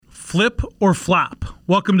Flip or flop?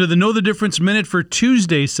 Welcome to the Know the Difference Minute for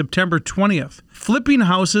Tuesday, September 20th. Flipping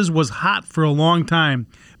houses was hot for a long time,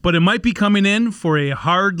 but it might be coming in for a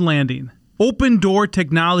hard landing. Open Door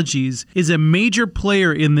Technologies is a major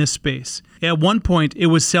player in this space. At one point, it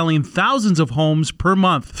was selling thousands of homes per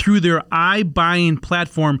month through their iBuying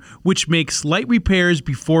platform, which makes light repairs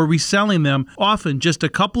before reselling them, often just a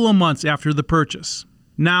couple of months after the purchase.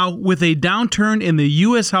 Now, with a downturn in the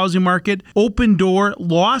U.S. housing market, Open Door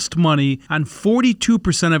lost money on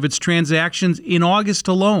 42% of its transactions in August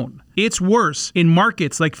alone. It's worse in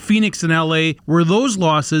markets like Phoenix and L.A., where those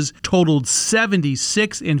losses totaled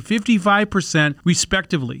 76% and 55%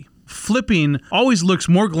 respectively. Flipping always looks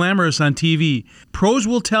more glamorous on TV. Pros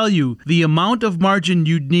will tell you the amount of margin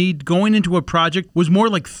you'd need going into a project was more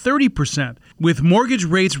like 30%. With mortgage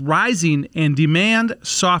rates rising and demand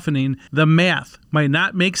softening, the math might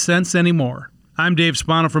not make sense anymore. I'm Dave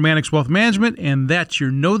Spano from Annex Wealth Management, and that's your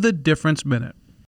Know the Difference Minute.